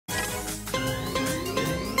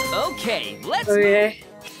Okay, let's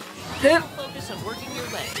focus on working your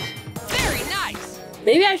legs. Very nice.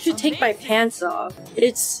 Maybe I should take my pants off.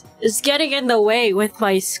 It's getting in the way with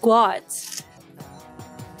my squats.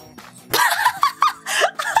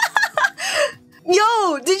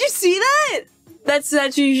 Yo, did you see that?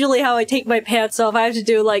 That's usually how I take my pants off. I have to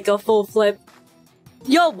do like a full flip.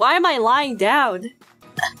 Yo, why am I lying down?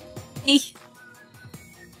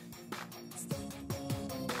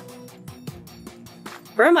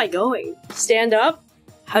 Where am I going? Stand up?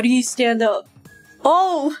 How do you stand up?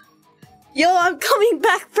 Oh! Yo, I'm coming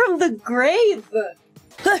back from the grave!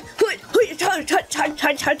 This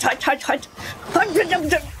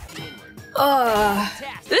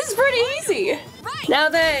is pretty easy! Now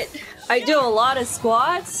that I do a lot of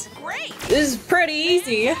squats, this is pretty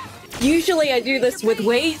easy. Usually I do this with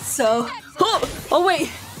weights, so... Oh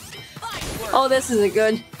wait! Oh, this isn't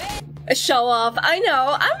good. A show off. I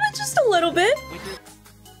know, I'm just a little bit.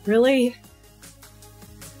 Really?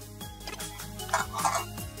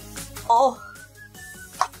 Oh.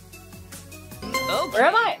 Where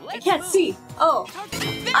am I? I can't see. Oh.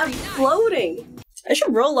 I'm floating. I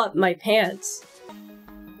should roll up my pants.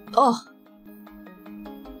 Oh.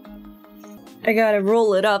 I gotta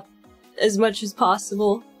roll it up as much as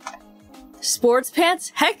possible. Sports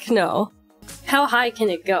pants? Heck no. How high can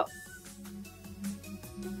it go?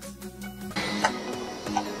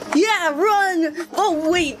 Yeah, run! Oh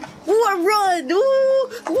wait, run! Ooh,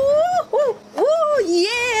 ooh, ooh, ooh,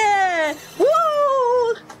 yeah!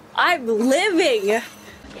 Woo! I'm living!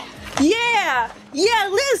 Yeah! Yeah,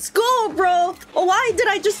 let's go, bro! Oh, why did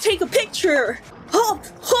I just take a picture? Oh,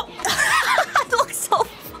 oh. I look so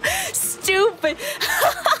stupid!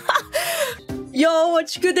 Yo,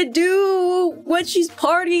 what you gonna do when she's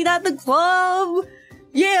partying at the club?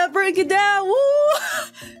 Yeah, break it down! Woo!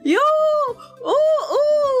 Yo! Ooh,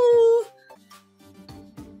 ooh!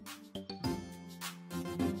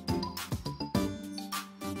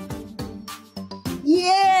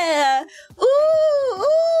 Yeah! Ooh,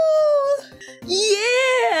 ooh!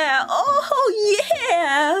 Yeah! Oh,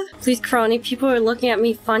 yeah! Please, Crony, people are looking at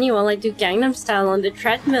me funny while I do Gangnam Style on the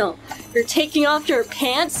treadmill. You're taking off your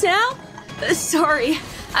pants now? Sorry,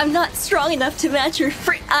 I'm not strong enough to match your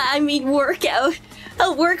workout.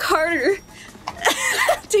 I'll work harder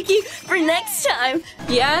to keep for next time.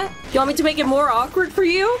 Yeah? You want me to make it more awkward for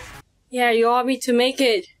you? Yeah, you want me to make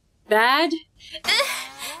it bad? Yeah!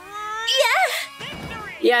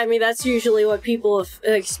 Yeah, I mean, that's usually what people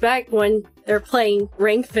expect when they're playing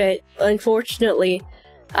Ring Fit. Unfortunately,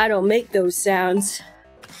 I don't make those sounds.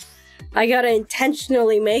 I gotta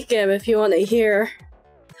intentionally make them if you want to hear.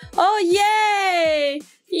 Oh, yay!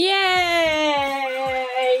 Yay!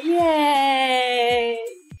 Yay!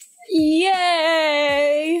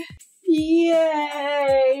 Yay!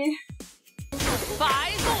 Yay!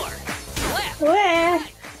 5 more. Left. Wah.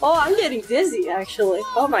 Oh, I'm getting dizzy, actually.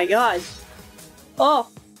 Oh my gosh. Oh.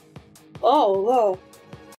 Oh, whoa.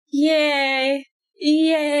 Yay!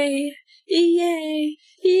 Yay! Yay!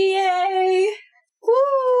 Yay!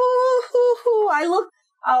 Woo! I look...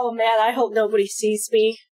 Oh man, I hope nobody sees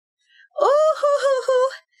me. Ooh!